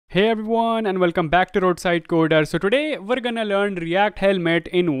Hey everyone and welcome back to Roadside Coder. So today we're gonna learn React Helmet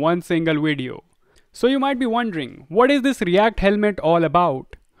in one single video. So you might be wondering, what is this React Helmet all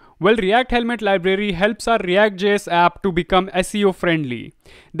about? Well, React Helmet library helps our React.js app to become SEO friendly.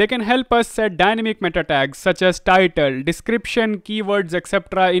 They can help us set dynamic meta tags such as title, description, keywords,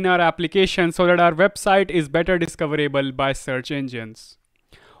 etc. in our application so that our website is better discoverable by search engines.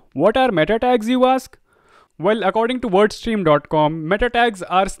 What are meta tags, you ask? Well, according to wordstream.com, meta tags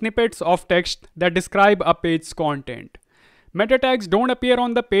are snippets of text that describe a page's content. Meta tags don't appear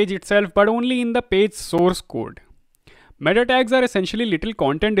on the page itself but only in the page source code. Meta tags are essentially little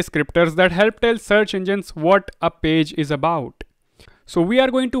content descriptors that help tell search engines what a page is about. So we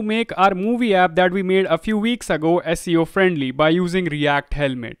are going to make our movie app that we made a few weeks ago SEO friendly by using React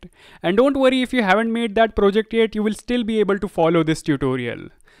Helmet. And don't worry, if you haven't made that project yet, you will still be able to follow this tutorial.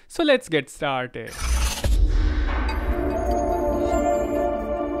 So let's get started.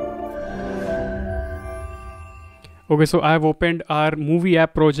 Okay, so I have opened our movie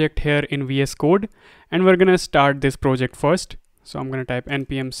app project here in VS Code and we're gonna start this project first. So I'm gonna type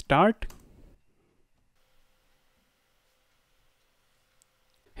npm start.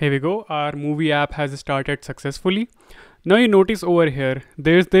 Here we go, our movie app has started successfully. Now you notice over here,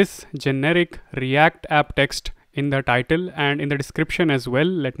 there's this generic React app text in the title and in the description as well.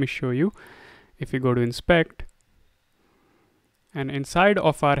 Let me show you. If you go to inspect, and inside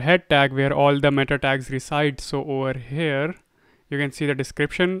of our head tag where all the meta tags reside, so over here you can see the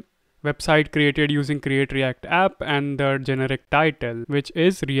description, website created using create react app, and the generic title which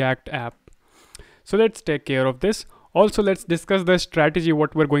is react app. So let's take care of this. Also, let's discuss the strategy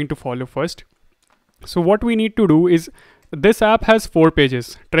what we're going to follow first. So what we need to do is, this app has 4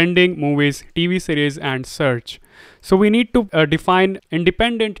 pages: trending, movies, TV series, and search. So we need to define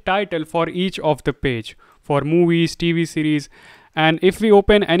independent title for each of the page for movies, TV series, and if we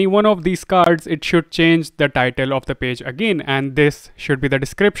open any one of these cards, it should change the title of the page again, and this should be the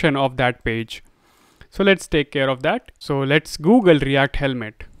description of that page. So let's take care of that. So let's Google React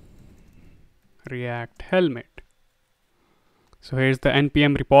Helmet. React Helmet. So here's the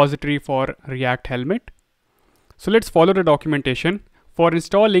npm repository for React Helmet. So let's follow the documentation. For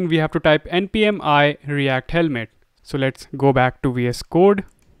installing, we have to type npm I React Helmet. So let's go back to VS Code.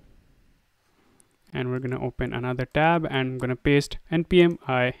 And we're gonna open another tab and I'm gonna paste npm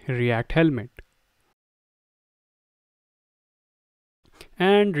I React Helmet.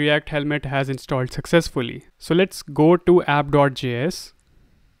 And React Helmet has installed successfully. So let's go to app.js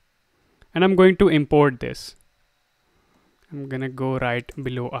and I'm going to import this. I'm gonna go right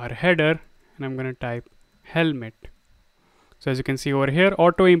below our header and I'm gonna type helmet. So as you can see over here,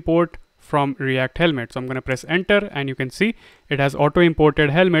 auto import from React Helmet. So I'm gonna press enter and you can see it has auto imported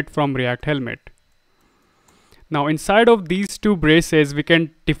helmet from React Helmet. Now inside of these 2 braces, we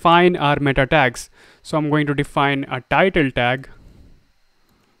can define our meta tags. So I'm going to define a title tag,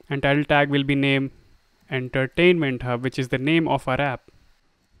 and title tag will be name Entertainment Hub, which is the name of our app.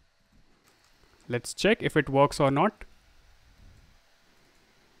 Let's check if it works or not.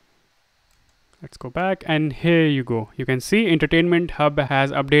 Let's go back and here you go. You can see Entertainment Hub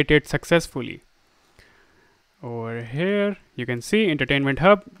has updated successfully. Over here you can see Entertainment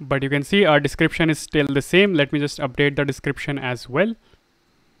Hub, but you can see our description is still the same. Let me just update the description as well.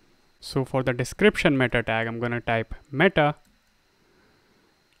 So for the description meta tag, I'm gonna type meta,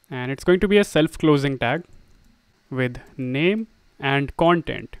 and it's going to be a self-closing tag with name and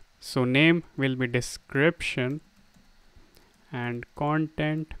content. So name will be description and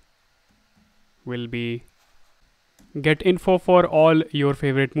content will be get info for all your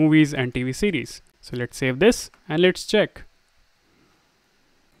favorite movies and TV series. So let's save this and let's check.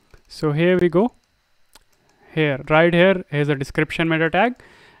 So here we go. Right here is a description meta tag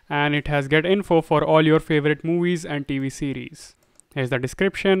and it has get info for all your favorite movies and TV series. Here's the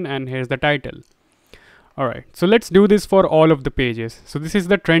description and here's the title. Alright, so let's do this for all of the pages. So this is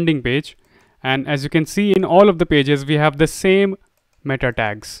the trending page, and as you can see in all of the pages we have the same meta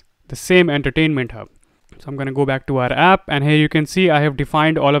tags, the same Entertainment Hub. So I'm gonna go back to our app and here you can see I have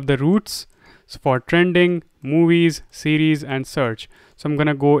defined all of the routes for trending, movies, series, and search. So I'm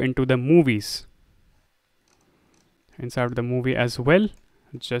gonna go into the movies. Inside the movie as well,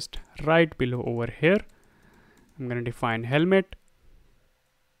 just right below over here, I'm gonna define helmet.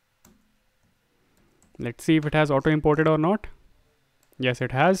 Let's see if it has auto imported or not. Yes,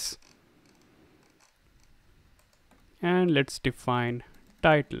 it has. And let's define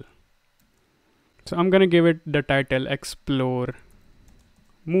title. So I'm gonna give it the title Explore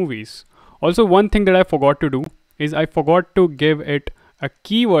Movies. Also, one thing that I forgot to do is I forgot to give it a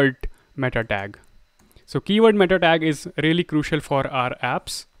keyword meta tag. So keyword meta tag is really crucial for our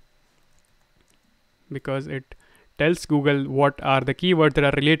apps. because it tells Google what are the keywords that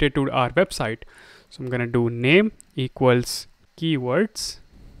are related to our website. So I'm gonna do name equals keywords,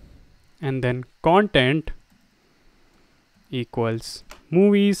 and then content equals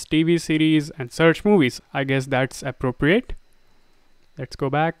movies, TV series, and search movies. I guess that's appropriate. Let's go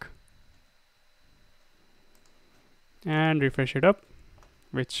back and refresh it up,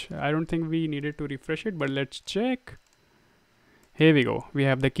 which I don't think we needed to refresh it, but let's check. Here we go. We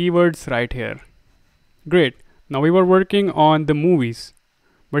have the keywords right here. Great. Now we were working on the movies,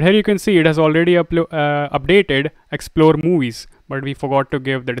 but here you can see it has already updated explore movies, but we forgot to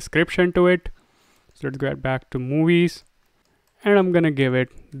give the description to it. So let's get back to movies, and I'm gonna give it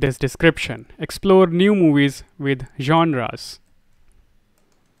this description: explore new movies with genres.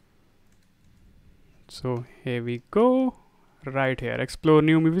 So here we go, right here, explore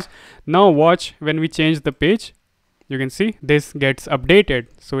new movies. Now watch, when we change the page, you can see this gets updated.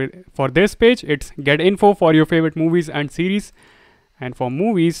 So for this page, it's get info for your favorite movies and series, and for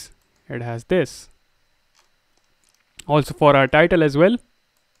movies it has this. Also for our title as well,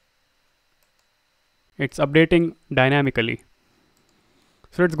 it's updating dynamically.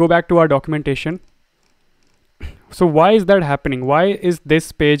 So let's go back to our documentation. So why is that happening? Why is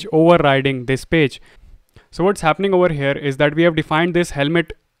this page overriding this page? So what's happening over here is that we have defined this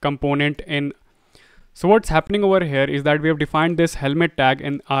helmet component in this helmet tag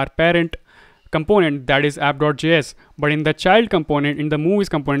in our parent component, that is app.js. But in the child component, in the movies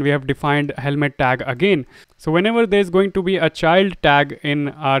component, we have defined helmet tag again. So whenever there's going to be a child tag in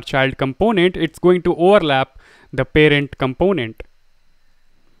our child component, it's going to overlap the parent component.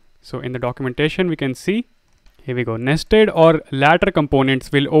 So in the documentation, we can see, here we go, nested or ladder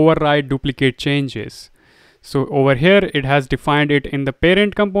components will override duplicate changes. So over here, it has defined it in the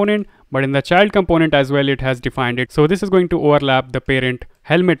parent component, but in the child component as well, it has defined it. So this is going to overlap the parent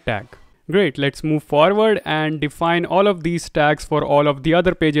helmet tag. Great, let's move forward and define all of these tags for all of the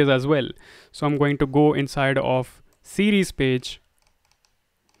other pages as well. So I'm going to go inside of series page,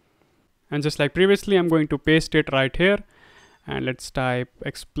 and just like previously, I'm going to paste it right here, and let's type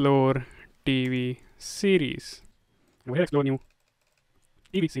explore TV series. And we'll explore new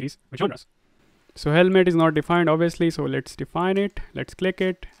TV series with genres. So helmet is not defined obviously, so let's define it. Let's click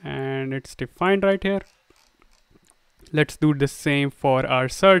it, and it's defined right here. Let's do the same for our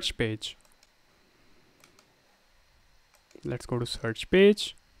search page. Let's go to search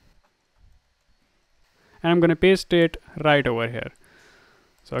page, and I'm gonna paste it right over here.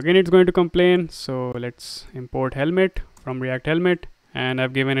 So again, it's going to complain. So let's import helmet from React helmet, and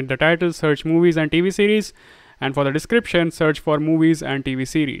I've given it the title search movies and TV series, and for the description, search for movies and TV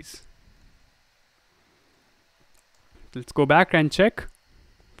series. Let's go back and check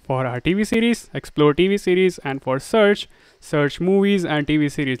for our TV series, explore TV series, and for search movies and TV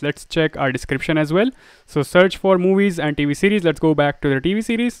series. Let's check our description as well. So search for movies and TV series. Let's go back to the TV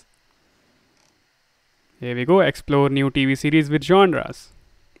series. Here we go, explore new TV series with genres.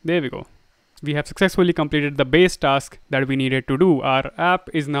 There we go. We have successfully completed the base task that we needed to do. Our app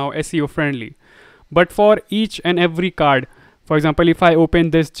is now SEO friendly. But for each and every card, for example, if I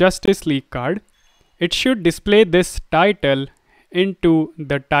open this Justice League card, it should display this title into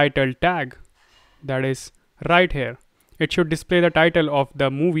the title tag, that is right here. It should display the title of the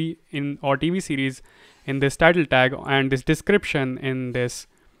movie or TV series in this title tag, and this description in this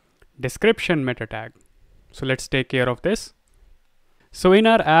description meta tag. So let's take care of this. So in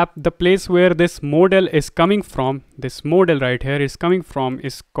our app, the place where this modal is coming from, this modal right here is coming from,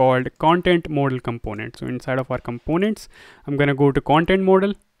 is called content modal component. So inside of our components, I'm gonna go to content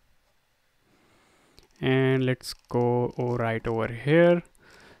modal, and let's go right over here.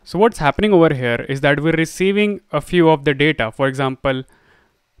 So what's happening over here is that we're receiving a few of the data, for example,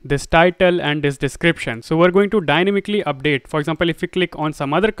 this title and this description. So we're going to dynamically update. For example, if we click on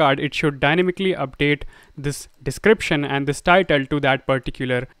some other card, it should dynamically update this description and this title to that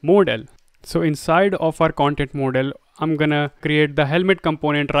particular modal. So inside of our content modal, I'm gonna create the helmet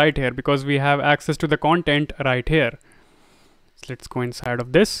component right here because we have access to the content right here. So let's go inside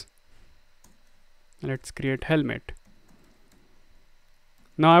of this. Let's create helmet.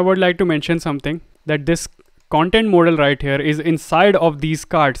 Now I would like to mention something, that this content modal right here is inside of these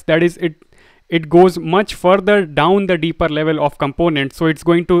cards. That is, it goes much further down the deeper level of components. So it's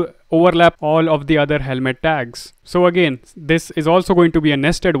going to overlap all of the other helmet tags. So again, this is also going to be a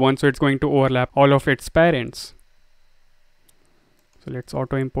nested one. So it's going to overlap all of its parents. So let's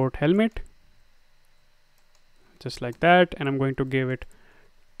auto import helmet. Just like that. And I'm going to give it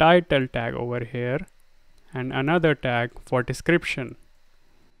title tag over here and another tag for description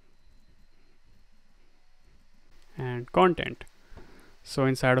and content. So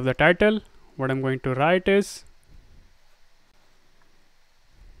inside of the title, what I'm going to write is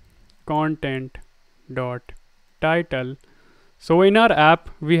content dot title. So in our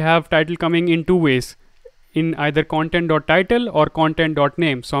app, we have title coming in two ways, in either content.title or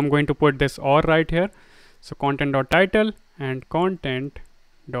content.name. So I'm going to put this or right here. So content.title and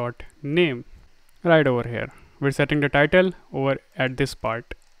content.name right over here. We're setting the title over at this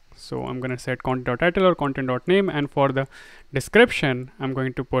part. So I'm going to set content.title or content.name, and for the description, I'm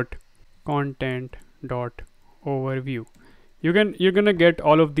going to put content.overview. You're gonna get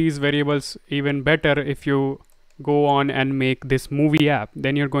all of these variables even better if you go on and make this movie app.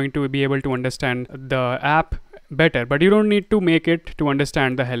 Then you're going to be able to understand the app better, but you don't need to make it to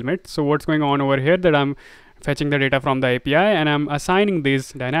understand the helmet. So what's going on over here, that I'm fetching the data from the API and I'm assigning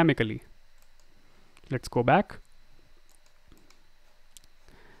these dynamically. Let's go back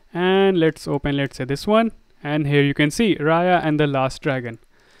and let's open, let's say this one, and here you can see Raya and the Last Dragon.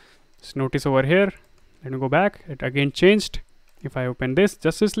 Just notice over here, let me go back, it again changed. If I open this,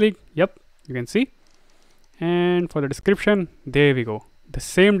 Justice League, yep, you can see. And for the description, there we go. The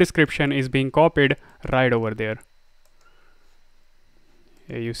same description is being copied right over there.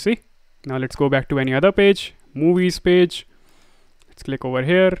 Here you see. Now let's go back to any other page, movies page. Let's click over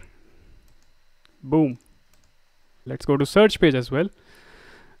here. Boom. Let's go to search page as well.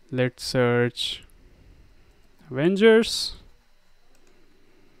 Let's search Avengers.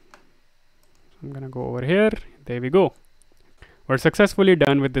 I'm gonna go over here. There we go. We're successfully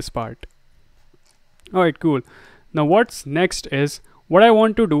done with this part. Alright, cool. Now what's next is, what I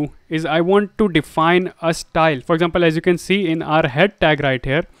want to do is I want to define a style. For example, as you can see in our head tag right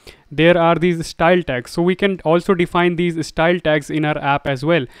here, there are these style tags. So we can also define these style tags in our app as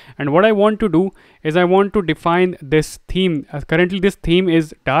well. And what I want to do is I want to define this theme. Currently this theme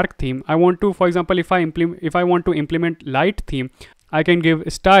is dark theme. I want to, for example, if I want to implement light theme, I can give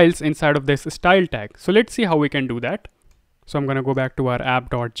styles inside of this style tag. So let's see how we can do that. So I'm going to go back to our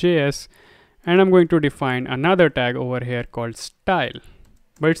app.js and I'm going to define another tag over here called style.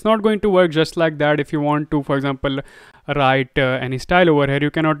 But it's not going to work just like that. If you want to, for example, write any style over here,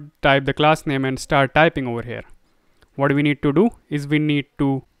 you cannot type the class name and start typing over here. What we need to do is we need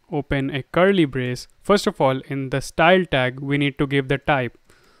to open a curly brace. First of all, in the style tag, we need to give the type.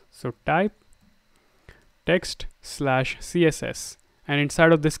 So type text/CSS. And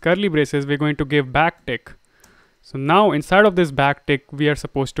inside of this curly braces, we're going to give backtick. So now inside of this backtick, we are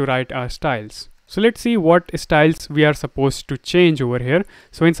supposed to write our styles. So let's see what styles we are supposed to change over here.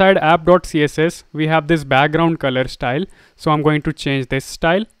 So inside app.css, we have this background color style. So I'm going to change this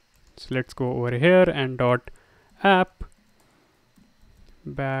style. So let's go over here and .app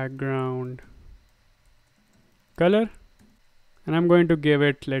background color. And I'm going to give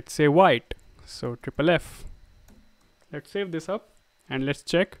it, let's say, white. So F. Let's save this up and let's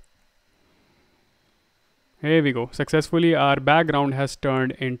check. Here we go. Successfully, our background has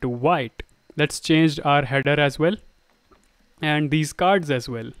turned into white. Let's change our header as well. And these cards as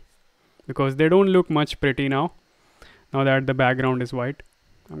well. Because they don't look much pretty now. Now that the background is white.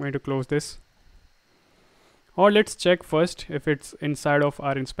 I'm going to close this. Or let's check first if it's inside of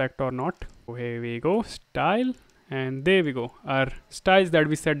our inspect or not. So here we go. Style. And there we go. Our styles that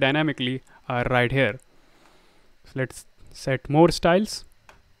we set dynamically are right here. So let's set more styles.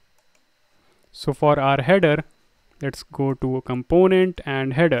 So for our header, let's go to a component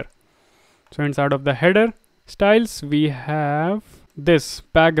and header. So inside of the header styles, we have this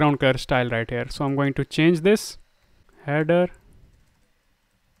background color style right here. So I'm going to change this header.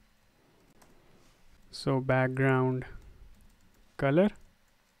 So background color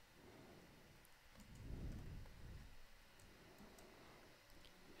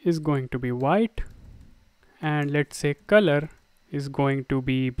is going to be white. And let's say color is going to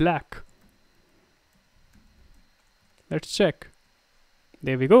be black. Let's check.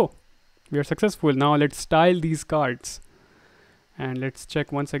 There we go. We are successful. Now let's style these cards. And let's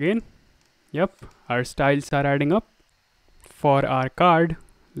check once again. Yep, our styles are adding up. For our card,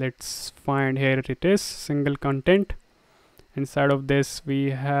 let's find, here it is, single content. Inside of this,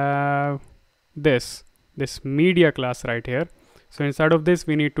 we have this media class right here. So inside of this,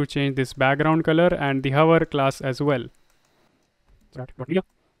 we need to change this background color and the hover class as well. Media.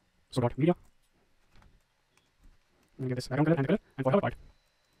 So media. I'm gonna give this background color and color, and for hover part,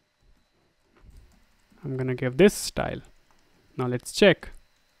 I'm gonna give this style. Now let's check.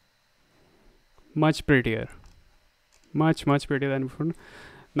 Much prettier. Much prettier than before.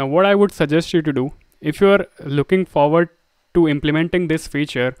 Now what I would suggest you to do, if you are looking forward to implementing this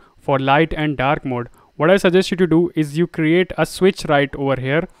feature for light and dark mode, what I suggest you to do is you create a switch right over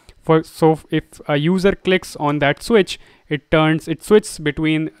here So if a user clicks on that switch, it switches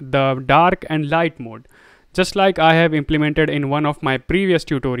between the dark and light mode, just like I have implemented in one of my previous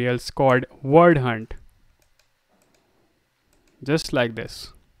tutorials called word hunt, just like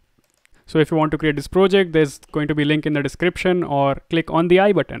this. So if you want to create this project, there's going to be a link in the description, or click on the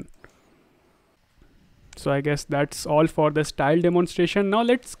I button. So I guess that's all for the style demonstration. Now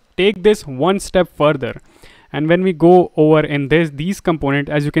let's take this one step further. And when we go over in these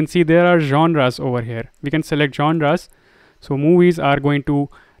components, as you can see, there are genres over here. We can select genres. So movies are going to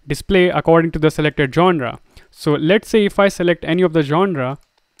display according to the selected genre. So let's say if I select any of the genre,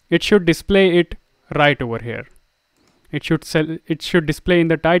 it should display it right over here. It should display in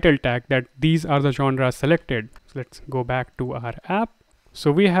the title tag that these are the genres selected. So let's go back to our app.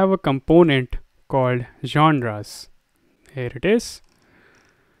 So we have a component called genres. Here it is.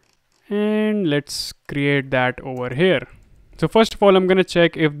 And let's create that over here. So first of all, I'm going to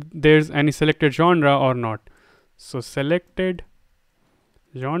check if there's any selected genre or not. So selected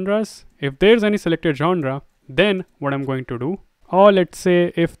genres. If there's any selected genre, then what I'm going to do, or let's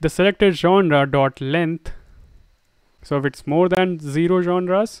say if the selected genre dot length, so if it's more than 0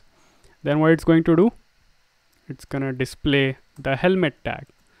 genres, then what it's going to do, it's gonna display the helmet tag.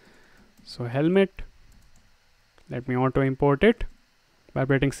 So helmet, let me auto import it by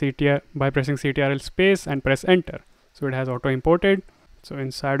pressing CTRL space and press enter. So it has auto imported. So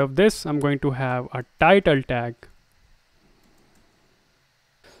inside of this, I'm going to have a title tag.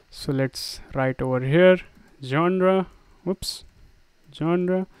 So let's write over here genre,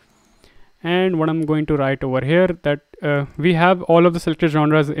 genre. And what I'm going to write over here, that we have all of the selected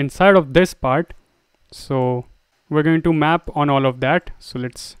genres inside of this part. So we're going to map on all of that. So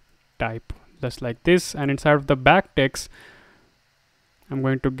let's type just like this, and inside of the back text, I'm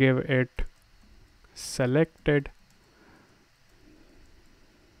going to give it selected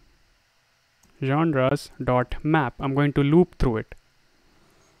genres dot map. I'm going to loop through it.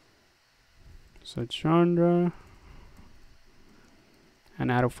 So genre, an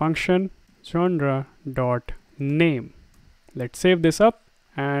arrow function, genre dot name. Let's save this up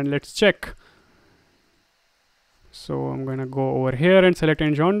and let's check. So I'm gonna go over here and select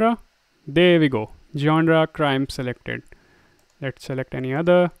any genre. There we go, genre crime selected. Let's select any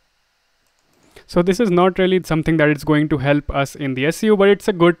other. So this is not really something that is going to help us in the SEO, but it's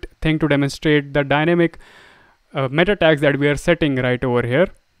a good thing to demonstrate the dynamic meta tags that we are setting right over here.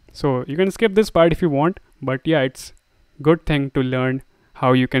 So you can skip this part if you want, but yeah, it's good thing to learn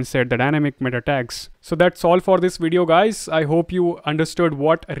how you can set the dynamic meta tags. So that's all for this video, guys. I hope you understood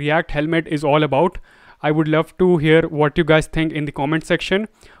what React Helmet is all about. I would love to hear what you guys think in the comment section.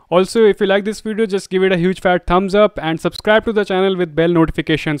 Also, if you like this video, just give it a huge fat thumbs up and subscribe to the channel with bell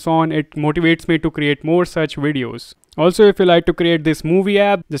notifications on. It motivates me to create more such videos. Also, if you like to create this movie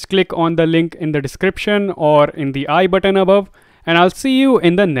app, just click on the link in the description or in the I button above, and I'll see you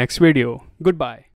in the next video. Goodbye.